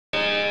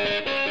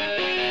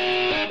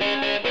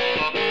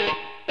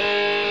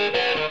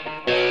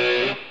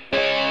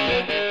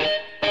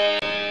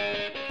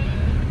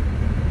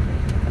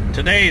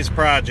Today's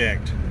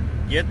project,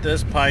 get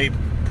this pipe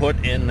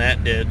put in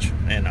that ditch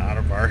and out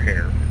of our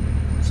hair.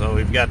 So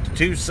we've got the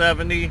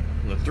 270,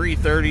 the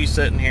 330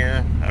 sitting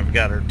here. I've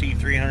got our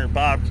T300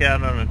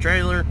 Bobcat on a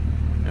trailer,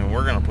 and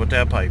we're gonna put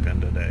that pipe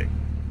in today.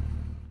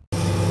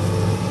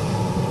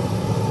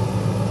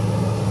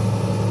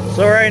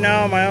 So right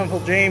now my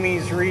Uncle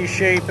Jamie's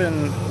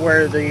reshaping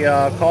where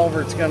the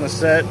culvert's gonna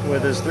sit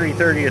with his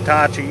 330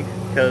 Hitachi,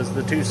 because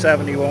the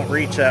 270 won't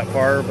reach that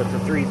far, but the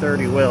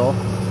 330 will.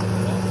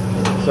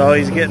 So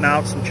he's getting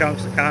out some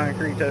chunks of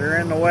concrete that are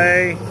in the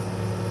way,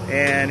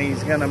 and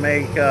he's gonna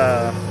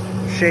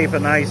shape a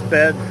nice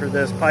bed for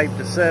this pipe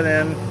to sit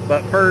in.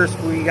 But first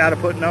we got to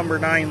put number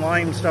 9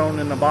 limestone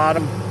in the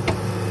bottom,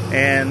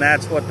 and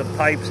that's what the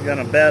pipe's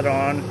gonna bed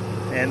on.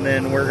 And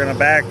then we're gonna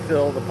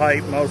backfill the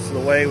pipe most of the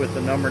way with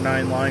the number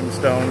 9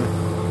 limestone.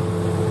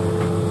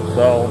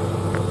 So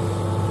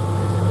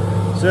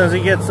as soon as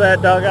he gets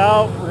that dug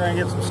out, we're gonna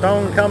get some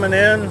stone coming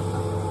in,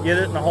 get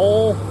it in the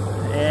hole,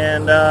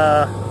 and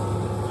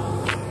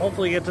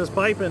hopefully get this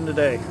pipe in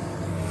today.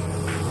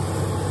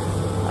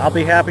 I'll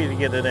be happy to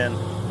get it in.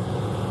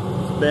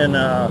 It's been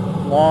a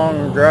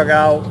long, drug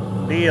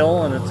out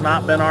deal, and it's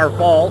not been our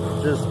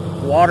fault. Just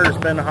water's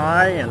been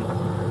high and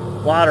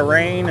a lot of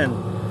rain,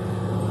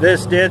 and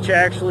this ditch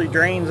actually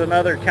drains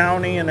another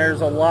county, and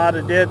there's a lot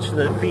of ditch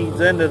that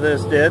feeds into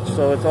this ditch,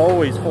 so it's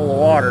always full of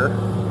water,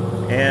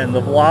 and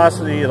the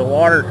velocity of the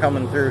water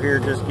coming through here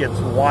just gets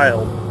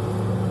wild.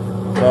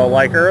 So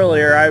like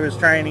earlier, I was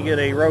trying to get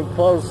a road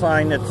closed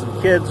sign that some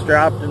kids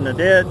dropped in the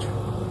ditch,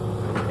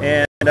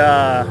 and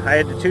I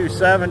had the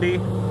 270,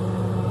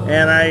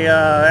 and I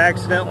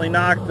accidentally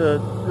knocked the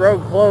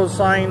road closed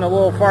sign a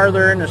little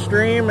farther in the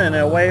stream, and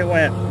away it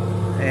went.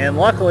 And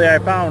luckily I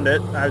found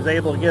it. I was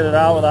able to get it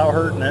out without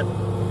hurting it.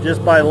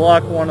 Just by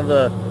luck, one of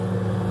the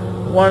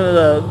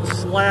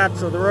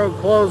slats of the road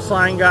closed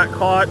sign got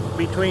caught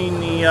between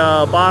the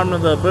bottom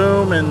of the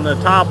boom and the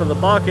top of the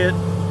bucket,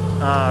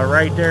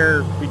 right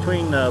there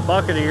between the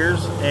bucket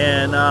ears,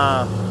 and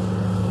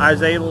I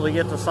was able to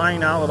get the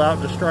sign out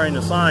without destroying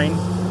the sign.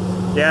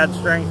 Dad's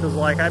strength was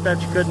like, I bet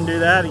you couldn't do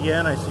that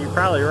again. I said, you're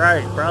probably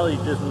right. Probably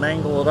just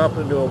mangle it up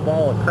into a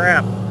ball of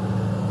crap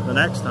the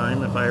next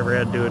time if I ever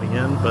had to do it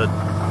again. But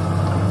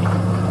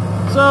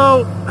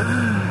so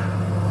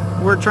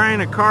we're trying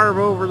to carve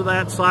over to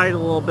that side a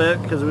little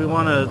bit because we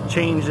want to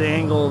change the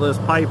angle of this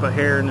pipe a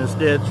hair in this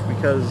ditch,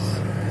 because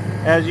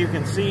as you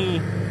can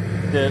see,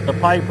 the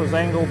pipe was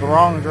angled the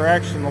wrong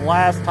direction the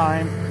last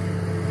time,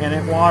 and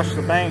it washed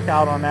the bank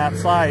out on that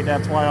side.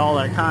 That's why all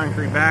that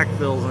concrete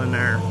backfill's in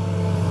there,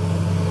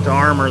 to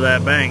armor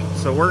that bank.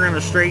 So we're going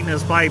to straighten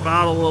this pipe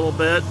out a little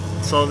bit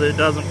so that it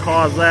doesn't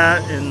cause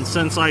that. And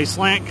since I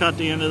slant cut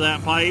the end of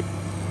that pipe,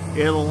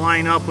 it'll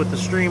line up with the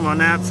stream on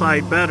that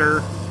side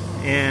better,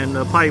 and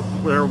the pipe,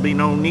 there will be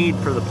no need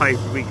for the pipe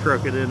to be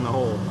crooked in the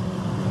hole.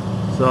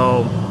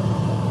 So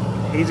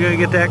he's going to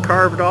get that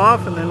carved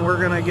off, and then we're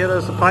going to get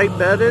us a pipe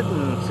bedded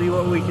and see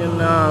what we can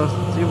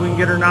see if we can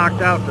get her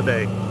knocked out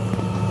today.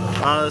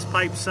 This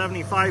pipe's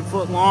 75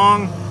 foot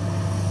long.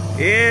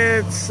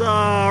 It's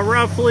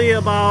roughly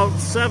about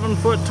 7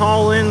 foot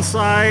tall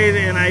inside,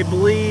 and I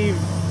believe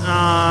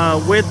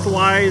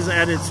width-wise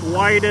at its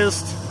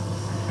widest,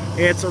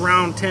 it's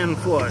around 10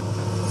 foot.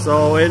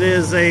 So it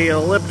is a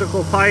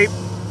elliptical pipe,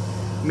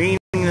 meaning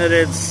that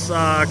it's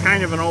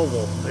kind of an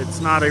oval. It's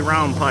not a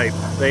round pipe.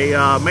 They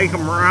make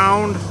them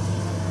round.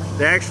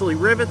 They actually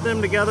rivet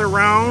them together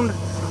round,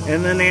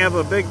 and then they have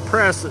a big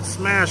press that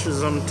smashes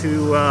them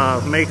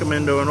to make them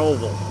into an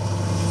oval.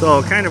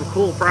 So kind of a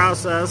cool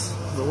process,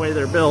 the way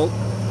they're built.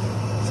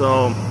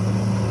 So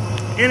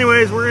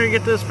anyways, we're gonna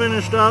get this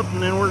finished up,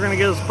 and then we're gonna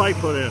get this pipe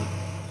put in.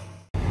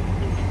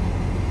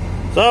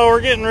 So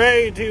we're getting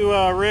ready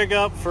to rig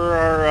up for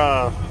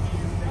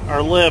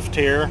our lift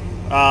here.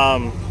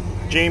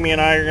 Jamie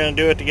and I are gonna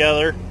do it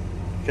together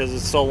because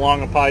it's so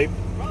long a pipe.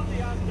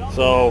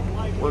 So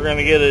we're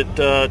gonna get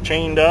it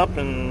chained up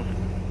and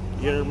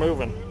get her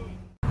moving.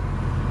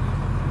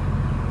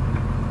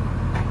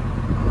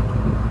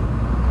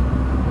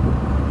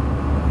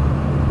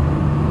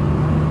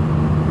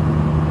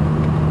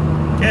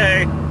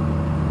 Okay,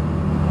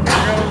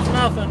 here goes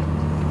nothing.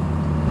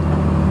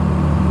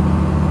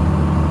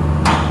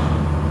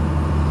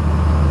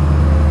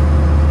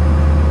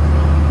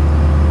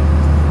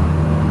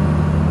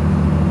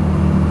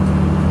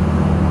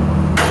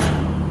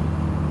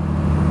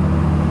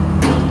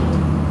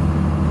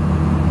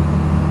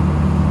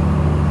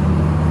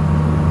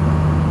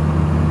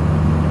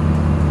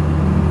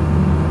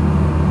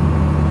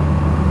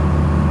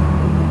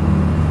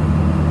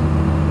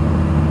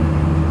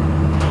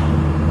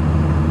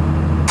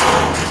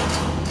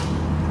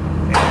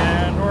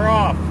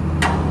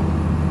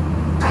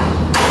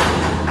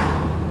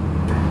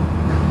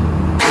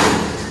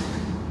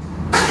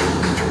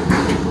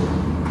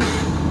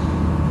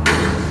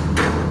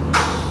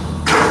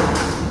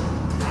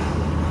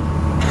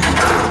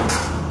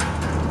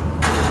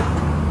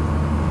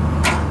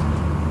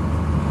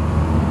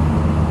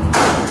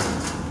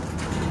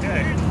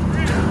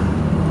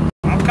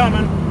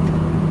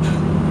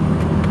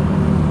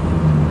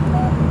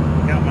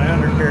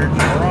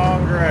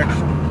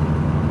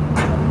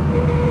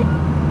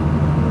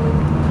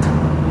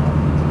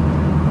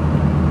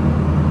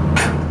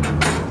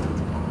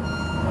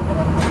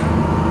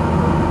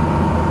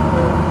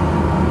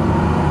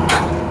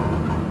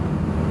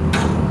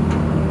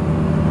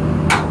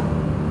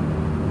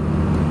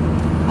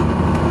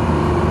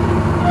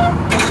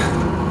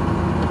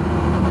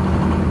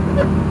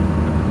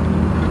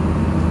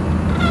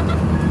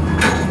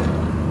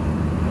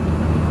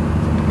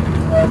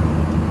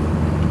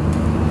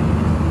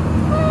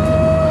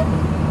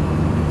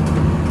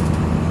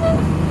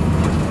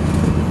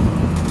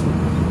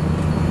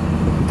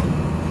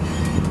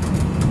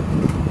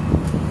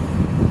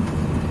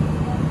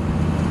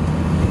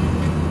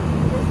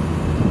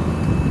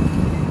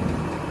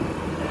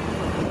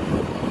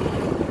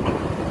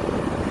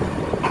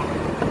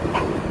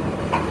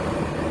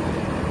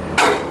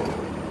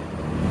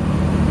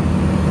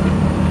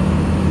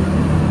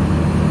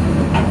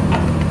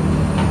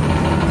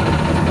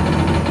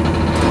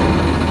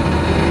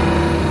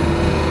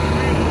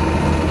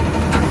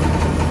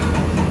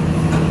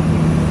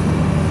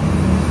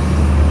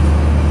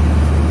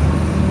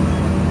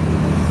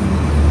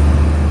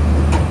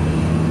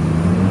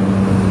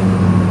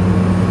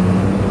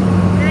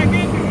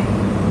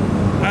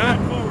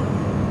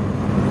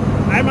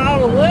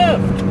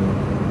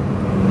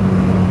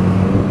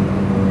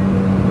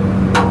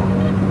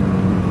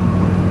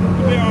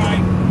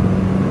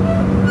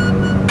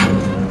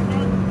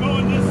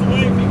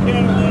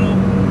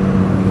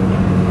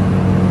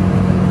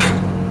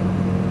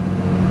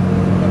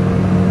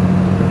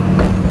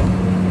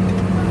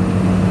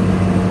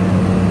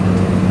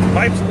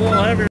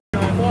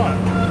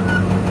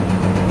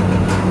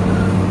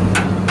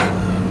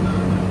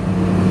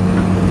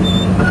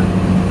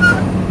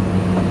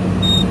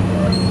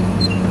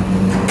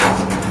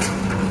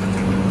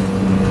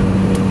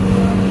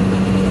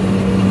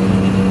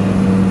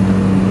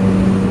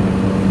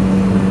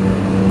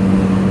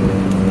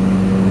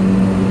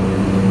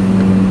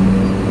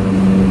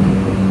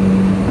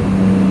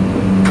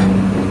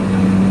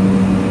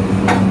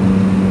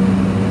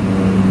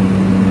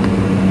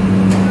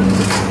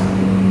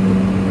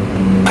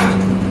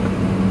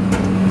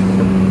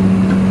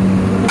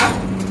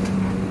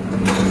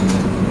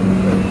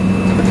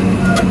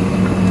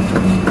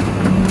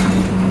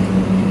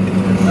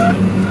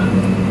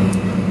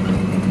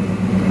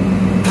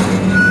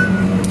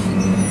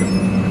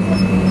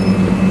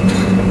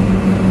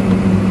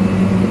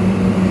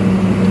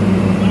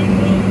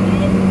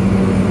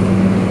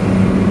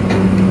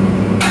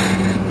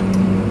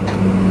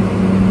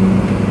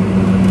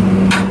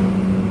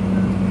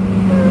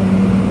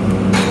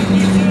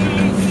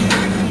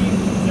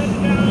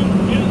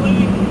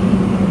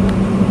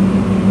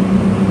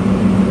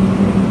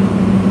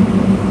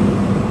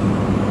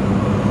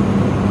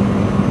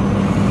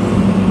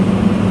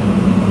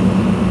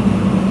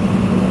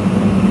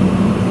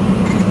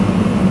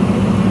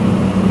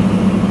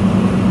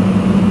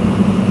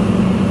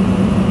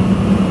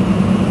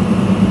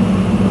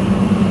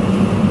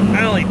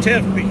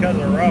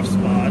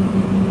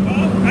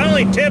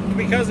 stopped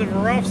because of a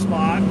rough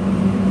spot.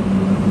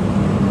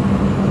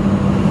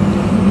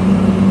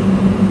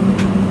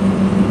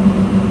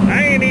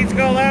 I think it needs to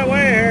go that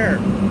way here.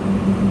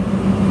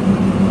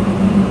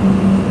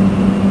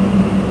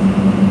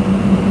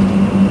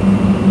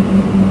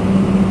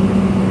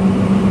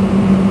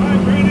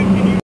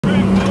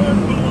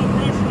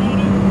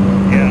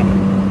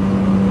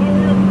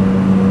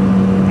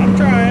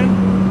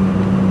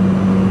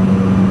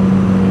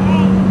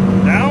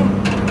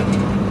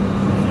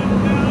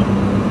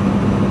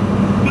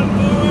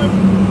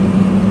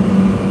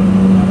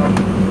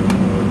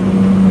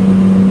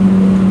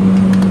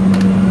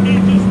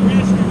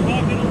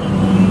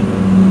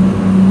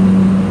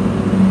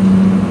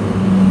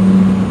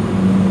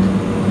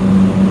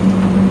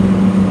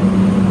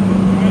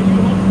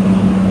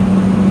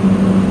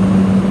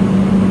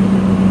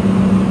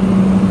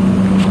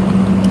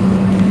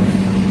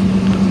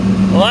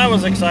 Well, that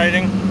was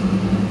exciting.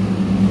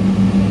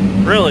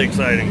 Really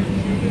exciting.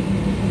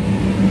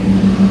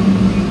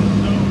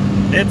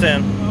 It's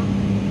in.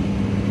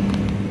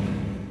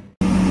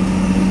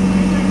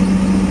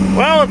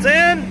 Well, it's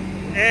in,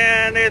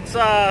 and it's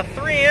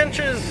 3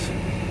 inches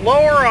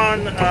lower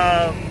on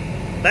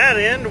that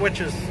end,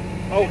 which is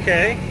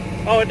okay.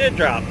 Oh, it did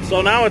drop.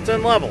 So now it's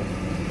in level.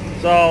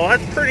 So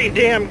that's pretty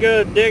damn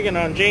good digging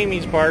on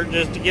Jamie's part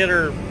just to get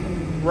her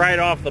right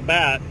off the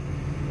bat.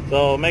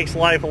 So it makes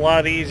life a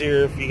lot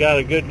easier if you got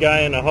a good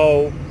guy in a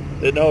hoe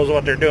that knows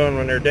what they're doing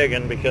when they're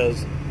digging,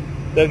 because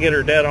they'll get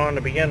her dead on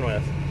to begin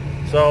with.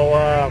 So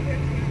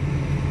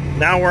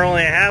now we're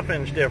only a ½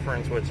 inch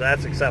difference, which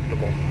that's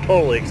acceptable.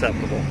 Totally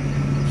acceptable.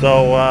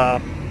 So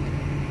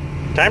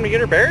time to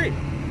get her buried.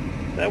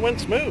 That went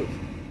smooth.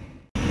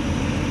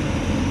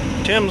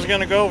 Tim's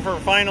going to go for a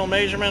final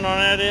measurement on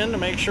that end to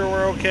make sure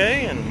we're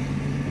okay, and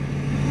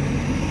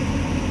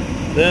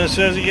then as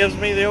soon as he gives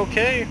me the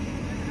okay,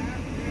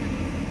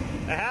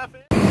 a ½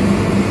 inch.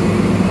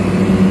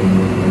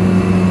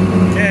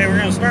 Okay, we're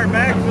going to start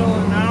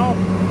backfilling now.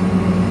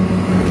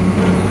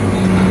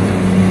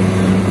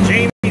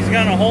 Jamie's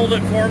going to hold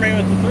it for me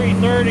with the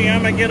 330.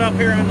 I'm going to get up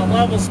here on the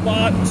level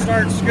spot and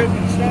start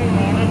scooping stone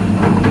on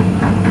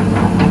it.